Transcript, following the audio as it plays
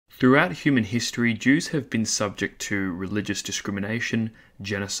Throughout human history, Jews have been subject to religious discrimination,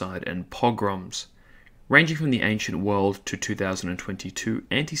 genocide, and pogroms. Ranging from the ancient world to 2022,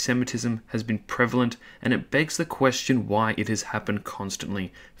 anti-Semitism has been prevalent, and it begs the question why it has happened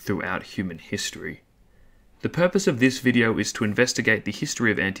constantly throughout human history. The purpose of this video is to investigate the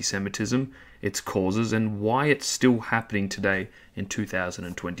history of anti-Semitism, its causes, and why it's still happening today in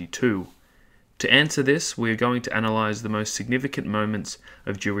 2022. To answer this, we are going to analyse the most significant moments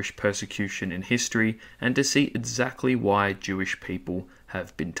of Jewish persecution in history and to see exactly why Jewish people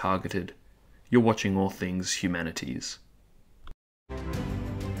have been targeted. You're watching All Things Humanities.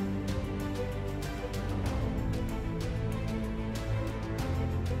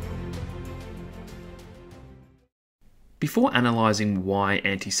 Before analysing why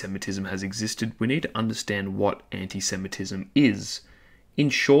anti-Semitism has existed, we need to understand what anti-Semitism is. In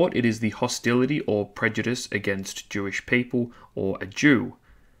short, it is the hostility or prejudice against Jewish people or a Jew.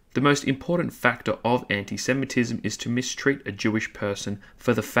 The most important factor of anti-Semitism is to mistreat a Jewish person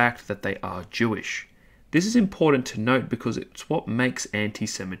for the fact that they are Jewish. This is important to note because it's what makes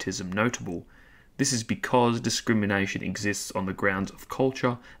anti-Semitism notable. This is because discrimination exists on the grounds of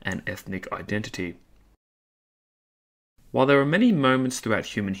culture and ethnic identity. While there are many moments throughout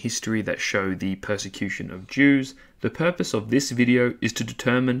human history that show the persecution of Jews, the purpose of this video is to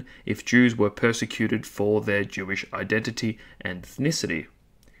determine if Jews were persecuted for their Jewish identity and ethnicity.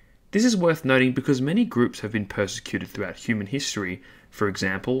 This is worth noting because many groups have been persecuted throughout human history, for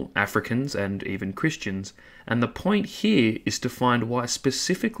example, Africans and even Christians, and the point here is to find why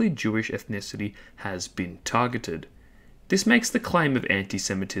specifically Jewish ethnicity has been targeted. This makes the claim of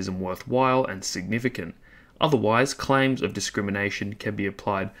anti-Semitism worthwhile and significant. Otherwise, claims of discrimination can be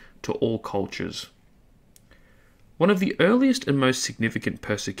applied to all cultures. One of the earliest and most significant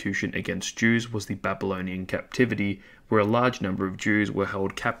persecution against Jews was the Babylonian captivity, where a large number of Jews were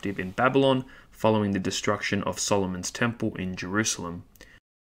held captive in Babylon following the destruction of Solomon's temple in Jerusalem.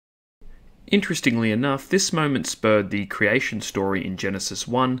 Interestingly enough, this moment spurred the creation story in Genesis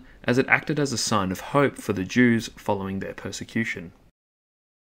 1, as it acted as a sign of hope for the Jews following their persecution.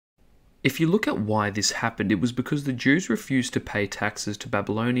 If you look at why this happened, it was because the Jews refused to pay taxes to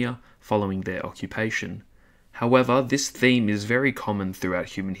Babylonia following their occupation. However, this theme is very common throughout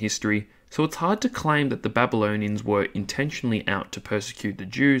human history, so it's hard to claim that the Babylonians were intentionally out to persecute the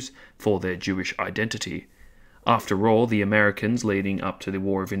Jews for their Jewish identity. After all, the Americans, leading up to the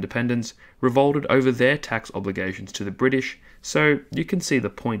War of Independence, revolted over their tax obligations to the British, so you can see the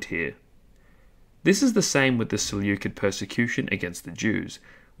point here. This is the same with the Seleucid persecution against the Jews.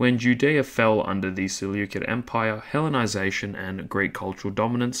 When Judea fell under the Seleucid Empire, Hellenization and Greek cultural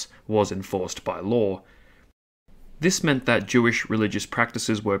dominance was enforced by law. This meant that Jewish religious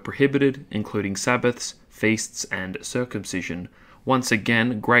practices were prohibited, including Sabbaths, feasts, and circumcision. Once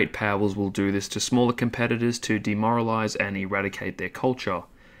again, great powers will do this to smaller competitors to demoralize and eradicate their culture.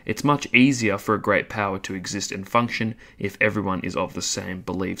 It's much easier for a great power to exist and function if everyone is of the same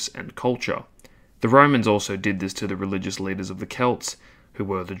beliefs and culture. The Romans also did this to the religious leaders of the Celts, who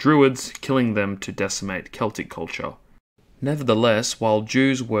were the Druids, killing them to decimate Celtic culture. Nevertheless, while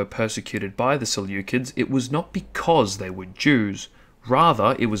Jews were persecuted by the Seleucids, it was not because they were Jews.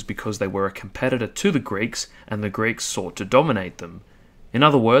 Rather, it was because they were a competitor to the Greeks, and the Greeks sought to dominate them. In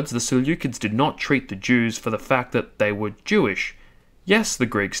other words, the Seleucids did not treat the Jews for the fact that they were Jewish. Yes, the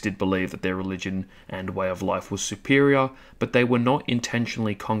Greeks did believe that their religion and way of life was superior, but they were not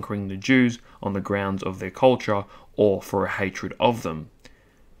intentionally conquering the Jews on the grounds of their culture or for a hatred of them.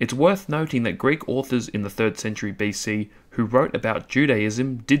 It's worth noting that Greek authors in the 3rd century BC who wrote about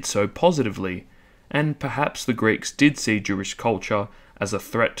Judaism did so positively, and perhaps the Greeks did see Jewish culture as a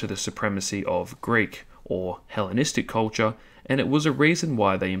threat to the supremacy of Greek or Hellenistic culture, and it was a reason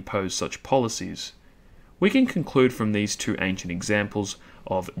why they imposed such policies. We can conclude from these two ancient examples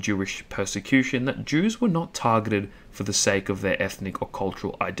of Jewish persecution that Jews were not targeted for the sake of their ethnic or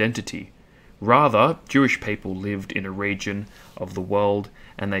cultural identity. Rather, Jewish people lived in a region of the world,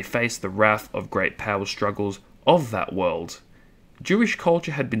 and they faced the wrath of great power struggles of that world. Jewish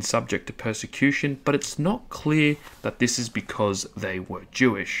culture had been subject to persecution, but it's not clear that this is because they were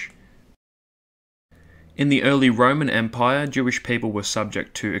Jewish. In the early Roman Empire, Jewish people were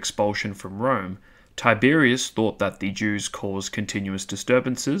subject to expulsion from Rome. Tiberius thought that the Jews caused continuous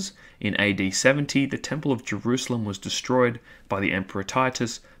disturbances. In AD 70, the Temple of Jerusalem was destroyed by the Emperor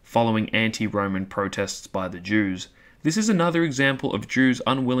Titus following anti-Roman protests by the Jews. This is another example of Jews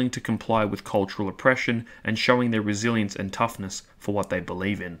unwilling to comply with cultural oppression and showing their resilience and toughness for what they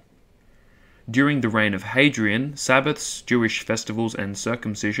believe in. During the reign of Hadrian, Sabbaths, Jewish festivals, and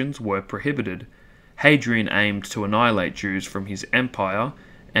circumcisions were prohibited. Hadrian aimed to annihilate Jews from his empire,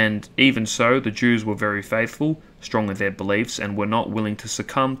 And even so, the Jews were very faithful, strong in their beliefs, and were not willing to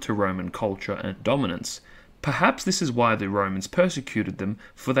succumb to Roman culture and dominance. Perhaps this is why the Romans persecuted them,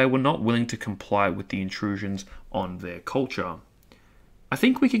 for they were not willing to comply with the intrusions on their culture. I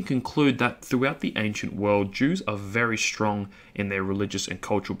think we can conclude that throughout the ancient world, Jews are very strong in their religious and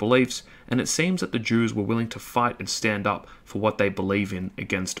cultural beliefs, and it seems that the Jews were willing to fight and stand up for what they believe in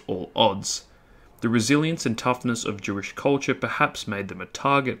against all odds. The resilience and toughness of Jewish culture perhaps made them a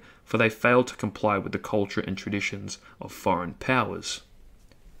target, for they failed to comply with the culture and traditions of foreign powers.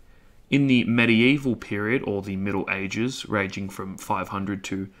 In the medieval period, or the Middle Ages, ranging from 500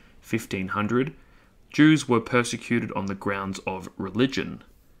 to 1500, Jews were persecuted on the grounds of religion.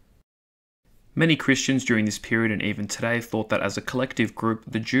 Many Christians during this period and even today thought that as a collective group,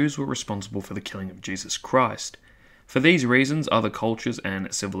 the Jews were responsible for the killing of Jesus Christ. For these reasons, other cultures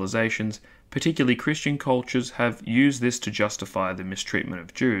and civilizations, particularly Christian cultures, have used this to justify the mistreatment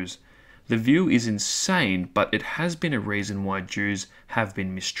of Jews. The view is insane, but it has been a reason why Jews have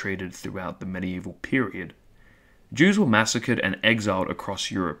been mistreated throughout the medieval period. Jews were massacred and exiled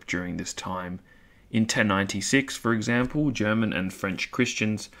across Europe during this time. In 1096, for example, German and French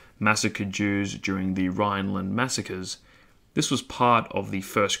Christians massacred Jews during the Rhineland massacres. This was part of the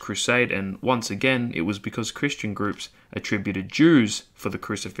First Crusade, and once again, it was because Christian groups attributed Jews for the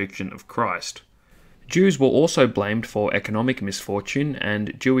crucifixion of Christ. Jews were also blamed for economic misfortune,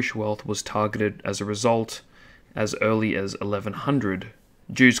 and Jewish wealth was targeted as a result as early as 1100.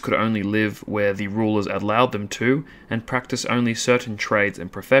 Jews could only live where the rulers allowed them to, and practice only certain trades and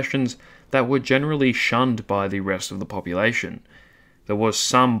professions that were generally shunned by the rest of the population. There was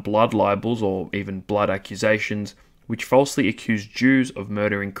some blood libels or even blood accusations which falsely accused Jews of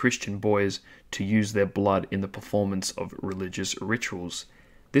murdering Christian boys to use their blood in the performance of religious rituals.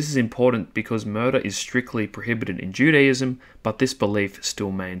 This is important because murder is strictly prohibited in Judaism, but this belief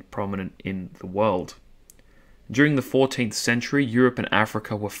still remained prominent in the world. During the 14th century, Europe and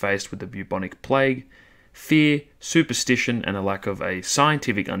Africa were faced with the bubonic plague. Fear, superstition, and a lack of a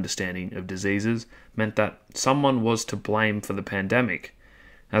scientific understanding of diseases meant that someone was to blame for the pandemic.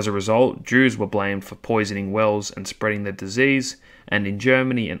 As a result, Jews were blamed for poisoning wells and spreading the disease, and in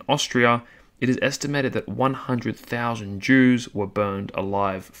Germany and Austria, it is estimated that 100,000 Jews were burned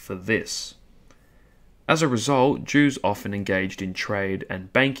alive for this. As a result, Jews often engaged in trade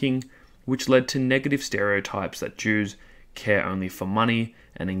and banking, which led to negative stereotypes that Jews care only for money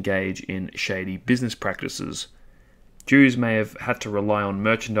and engage in shady business practices. Jews may have had to rely on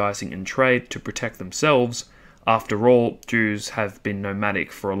merchandising and trade to protect themselves. After all, Jews have been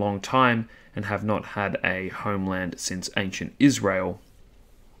nomadic for a long time and have not had a homeland since ancient Israel.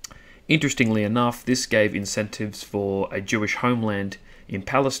 Interestingly enough, this gave incentives for a Jewish homeland in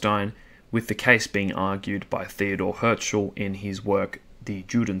Palestine, with the case being argued by Theodor Herzl in his work The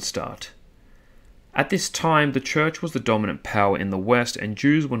Judenstaat. At this time, the church was the dominant power in the West, and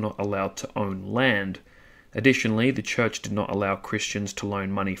Jews were not allowed to own land. Additionally, the church did not allow Christians to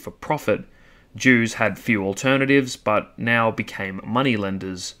loan money for profit. Jews had few alternatives, but now became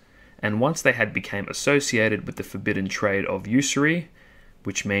moneylenders, and once they had become associated with the forbidden trade of usury,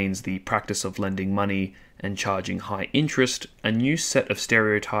 which means the practice of lending money and charging high interest, a new set of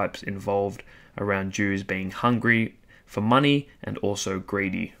stereotypes involved around Jews being hungry for money and also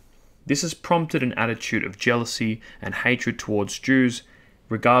greedy. This has prompted an attitude of jealousy and hatred towards Jews,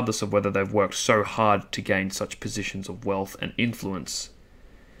 regardless of whether they've worked so hard to gain such positions of wealth and influence.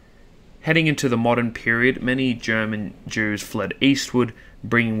 Heading into the modern period, many German Jews fled eastward,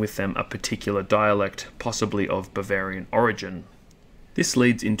 bringing with them a particular dialect, possibly of Bavarian origin. This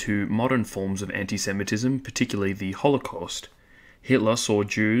leads into modern forms of anti-Semitism, particularly the Holocaust. Hitler saw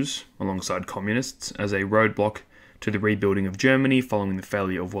Jews, alongside communists, as a roadblock to the rebuilding of Germany following the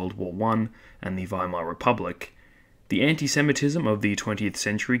failure of World War I and the Weimar Republic. The anti-Semitism of the 20th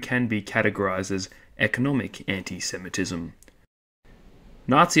century can be categorized as economic anti-Semitism.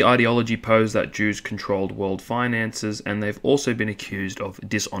 Nazi ideology posed that Jews controlled world finances, and they've also been accused of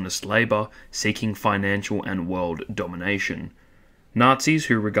dishonest labor, seeking financial and world domination. Nazis,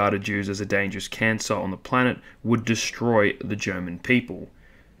 who regarded Jews as a dangerous cancer on the planet, would destroy the German people.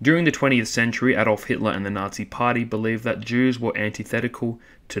 During the 20th century, Adolf Hitler and the Nazi Party believed that Jews were antithetical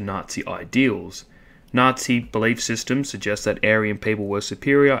to Nazi ideals. Nazi belief systems suggest that Aryan people were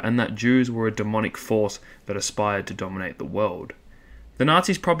superior and that Jews were a demonic force that aspired to dominate the world. The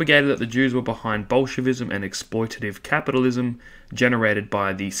Nazis propagated that the Jews were behind Bolshevism and exploitative capitalism generated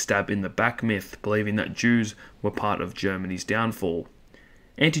by the stab-in-the-back myth, believing that Jews were part of Germany's downfall.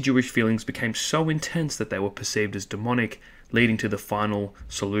 Anti-Jewish feelings became so intense that they were perceived as demonic, leading to the final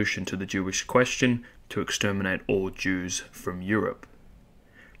solution to the Jewish question, to exterminate all Jews from Europe.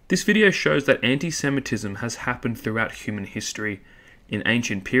 This video shows that anti-Semitism has happened throughout human history. In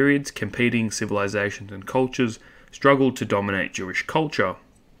ancient periods, competing civilizations and cultures struggled to dominate Jewish culture.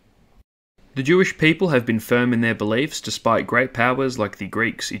 The Jewish people have been firm in their beliefs despite great powers like the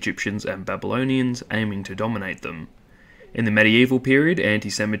Greeks, Egyptians and Babylonians aiming to dominate them. In the medieval period,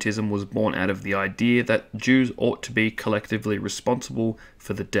 anti-Semitism was born out of the idea that Jews ought to be collectively responsible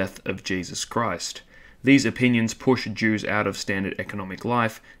for the death of Jesus Christ. These opinions pushed Jews out of standard economic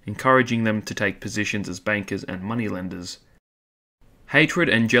life, encouraging them to take positions as bankers and moneylenders. Hatred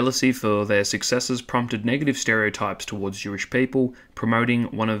and jealousy for their successors prompted negative stereotypes towards Jewish people, promoting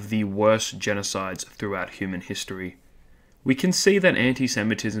one of the worst genocides throughout human history. We can see that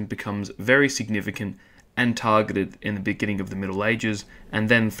anti-Semitism becomes very significant and targeted in the beginning of the Middle Ages and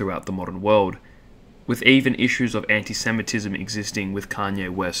then throughout the modern world, with even issues of anti-Semitism existing with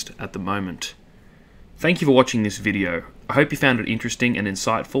Kanye West at the moment. Thank you for watching this video. I hope you found it interesting and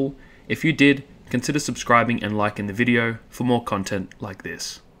insightful. If you did, consider subscribing and liking the video for more content like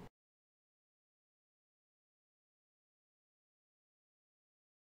this.